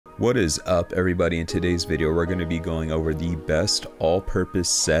What is up, everybody? In today's video we're going to be going over the best all-purpose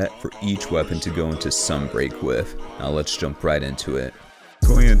set for each weapon to go into Sunbreak with. Now let's jump right into it.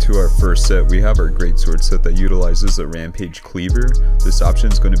 Going into our first set, we have our Greatsword set that utilizes a Rampage Cleaver. This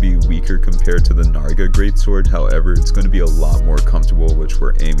option is going to be weaker compared to the Narga Greatsword, however it's going to be a lot more comfortable, which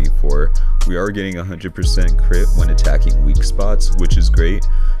we're aiming for. We are getting 100% crit when attacking weak spots, which is great.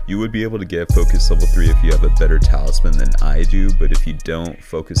 You would be able to get focus level 3 if you have a better talisman than I do, but if you don't,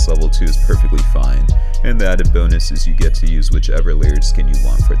 focus level 2 is perfectly fine. And the added bonus is you get to use whichever layered skin you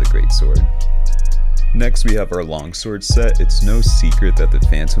want for the Greatsword. Next we have our Longsword set. It's no secret that the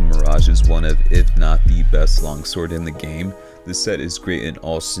Phantom Mirage is one of, if not the best longsword in the game. This set is great in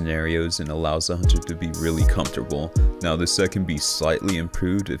all scenarios and allows the hunter to be really comfortable. Now this set can be slightly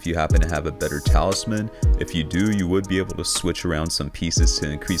improved if you happen to have a better talisman. If you do, you would be able to switch around some pieces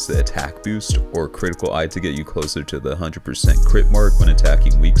to increase the attack boost or critical eye to get you closer to the 100% crit mark when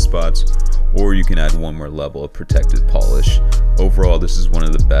attacking weak spots, or you can add one more level of protective polish. Overall, this is one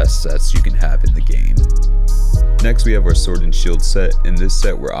of the best sets you can have in the game. Next we have our Sword and Shield set. In this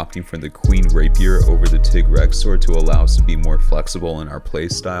set we're opting for the Queen Rapier over the Tigrex sword to allow us to be more flexible in our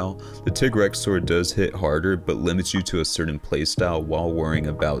playstyle. The Tigrex sword does hit harder but limits you to a certain playstyle while worrying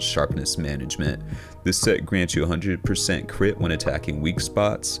about sharpness management. This set grants you 100% crit when attacking weak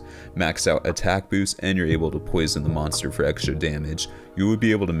spots, max out attack boost, and you're able to poison the monster for extra damage. You would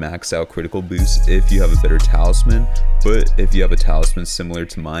be able to max out critical boost if you have a better talisman, but if you have a talisman similar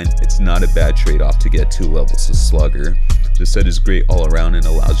to mine, it's not a bad trade-off to get 2 levels of Slugger. This set is great all around and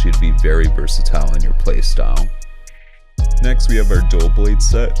allows you to be very versatile in your playstyle. Next we have our Dual Blade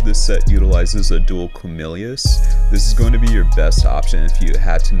set. This set utilizes a dual Camellius. This is going to be your best option if you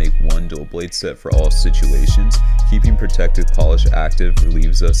had to make one Dual Blade set for all situations. Keeping Protective Polish active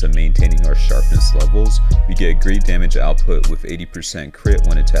relieves us of maintaining our sharpness levels. We get great damage output with 80% crit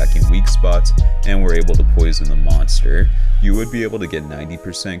when attacking weak spots, and we're able to poison the monster. You would be able to get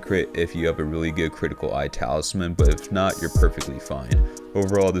 90% crit if you have a really good critical eye talisman, but if not, you're perfectly fine.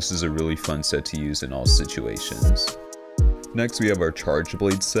 Overall, this is a really fun set to use in all situations. Next we have our Charge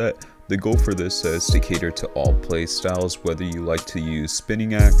Blade set. The goal for this set is to cater to all playstyles, whether you like to use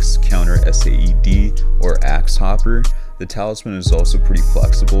Spinning Axe, Counter SAED, or Axe Hopper. The talisman is also pretty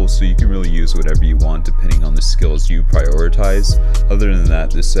flexible, so you can really use whatever you want depending on the skills you prioritize. Other than that,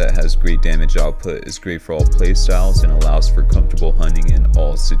 this set has great damage output, is great for all playstyles, and allows for comfortable hunting in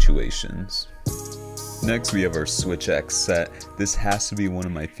all situations. Next we have our Switch X set. This has to be one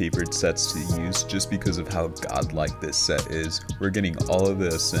of my favorite sets to use just because of how godlike this set is. We're getting all of the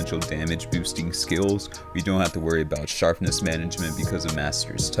essential damage boosting skills. We don't have to worry about sharpness management because of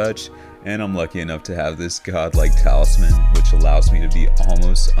Master's Touch, and I'm lucky enough to have this godlike talisman which allows me to be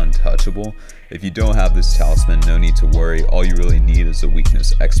almost untouchable. If you don't have this talisman, no need to worry. All you really need is a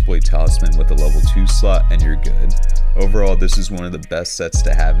weakness exploit talisman with a level 2 slot and you're good. Overall, this is one of the best sets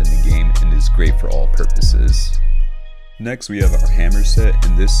to have in the game and is great for all purposes. Next we have our Hammer set.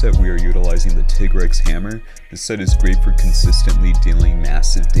 In this set we are utilizing the Tigrex Hammer. This set is great for consistently dealing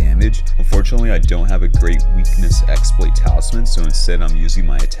massive damage. Unfortunately I don't have a great weakness exploit talisman, so instead I'm using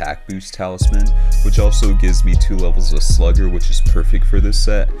my attack boost talisman, which also gives me 2 levels of Slugger, which is perfect for this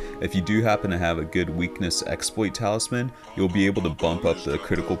set. If you do happen to have a good weakness exploit talisman, you'll be able to bump up the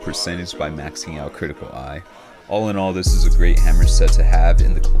critical percentage by maxing out critical eye. All in all, this is a great hammer set to have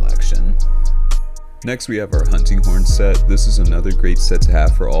in the collection. Next we have our Hunting Horn set. This is another great set to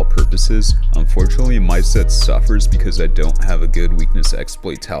have for all purposes. Unfortunately my set suffers because I don't have a good weakness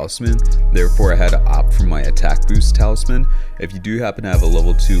exploit talisman, therefore I had to opt for my attack boost talisman. If you do happen to have a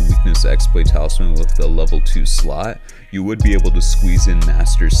level 2 weakness exploit talisman with a level 2 slot, you would be able to squeeze in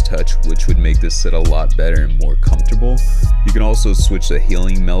Master's Touch, which would make this set a lot better and more comfortable. You can also switch the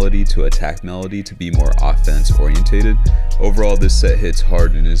healing melody to attack melody to be more offense orientated. Overall this set hits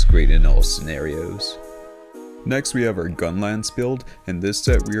hard and is great in all scenarios. Next we have our GUNLANCE build. In this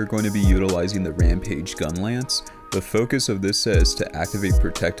set we are going to be utilizing the Rampage GUNLANCE. The focus of this set is to activate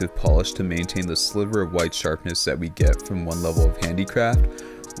Protective Polish to maintain the sliver of white sharpness that we get from one level of Handicraft.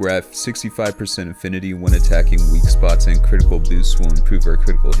 We're at 65% affinity when attacking weak spots, and critical boosts will improve our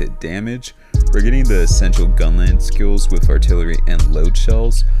critical hit damage. We're getting the essential gunland skills with artillery and load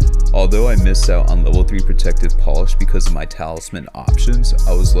shells. Although I missed out on level 3 protective polish because of my talisman options,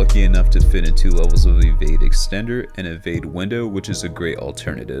 I was lucky enough to fit in 2 levels of evade extender and evade window, which is a great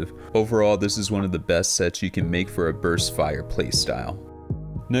alternative. Overall, this is one of the best sets you can make for a burst fire playstyle.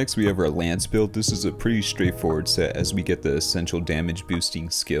 Next we have our Lance build. This is a pretty straightforward set as we get the essential damage boosting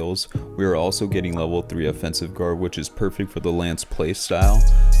skills. We are also getting level 3 offensive guard, which is perfect for the Lance playstyle.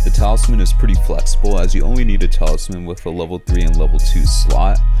 The talisman is pretty flexible as you only need a talisman with a level 3 and level 2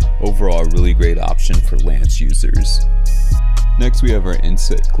 slot. Overall, a really great option for Lance users. Next we have our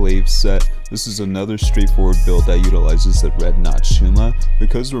inset glaive set. This is another straightforward build that utilizes the red notch Shuma.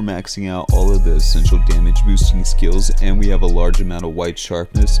 Because we're maxing out all of the essential damage boosting skills and we have a large amount of white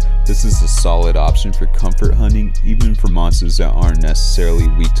sharpness, this is a solid option for comfort hunting, even for monsters that aren't necessarily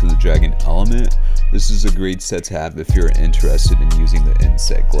weak to the dragon element. This is a great set to have if you're interested in using the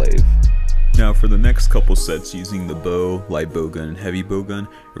inset glaive. Now for the next couple sets using the bow, light bowgun, and heavy bowgun,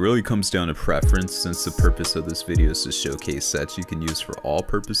 it really comes down to preference since the purpose of this video is to showcase sets you can use for all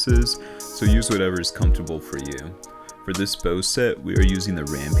purposes, so use whatever is comfortable for you. For this bow set, we are using the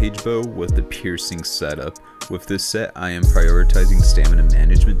Rampage bow with the piercing setup. With this set, I am prioritizing stamina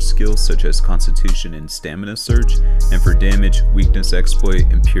management skills such as Constitution and Stamina Surge, and for damage, Weakness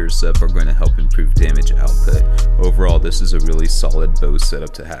Exploit and Pierce Up are going to help improve damage output. Overall, this is a really solid bow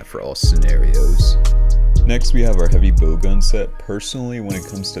setup to have for all scenarios. Next we have our heavy bowgun set. Personally, when it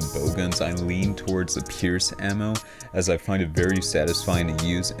comes to bowguns, I lean towards the pierce ammo as I find it very satisfying to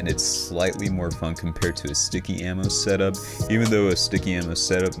use and it's slightly more fun compared to a sticky ammo setup, even though a sticky ammo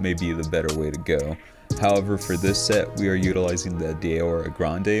setup may be the better way to go. However, for this set, we are utilizing the Deora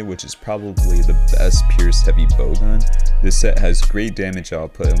Grande, which is probably the best pierce heavy bowgun. This set has great damage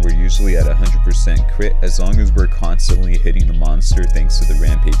output and we're usually at 100% crit as long as we're constantly hitting the monster thanks to the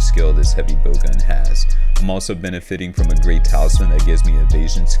Rampage skill this heavy bowgun has. I'm also benefiting from a great talisman that gives me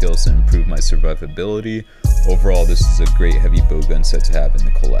evasion skills to improve my survivability. Overall, this is a great heavy bowgun set to have in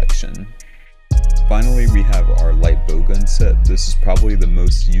the collection. Finally, we have our light bowgun set. This is probably the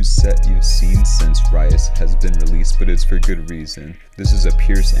most used set you've seen since Rise has been released, but it's for good reason. This is a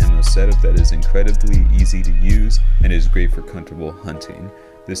pierce ammo setup that is incredibly easy to use and is great for comfortable hunting.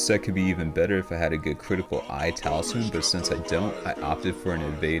 This set could be even better if I had a good critical eye talisman, but since I don't, I opted for an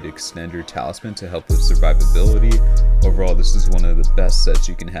evade extender talisman to help with survivability. Overall, this is one of the best sets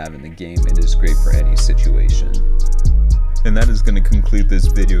you can have in the game and is great for any situation. And that is going to conclude this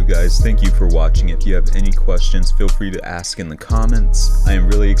video, guys. Thank you for watching. If you have any questions, feel free to ask in the comments. I am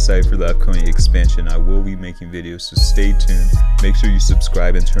really excited for the upcoming expansion. I will be making videos, so stay tuned. Make sure you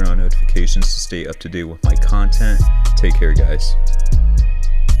subscribe and turn on notifications to stay up to date with my content. Take care, guys.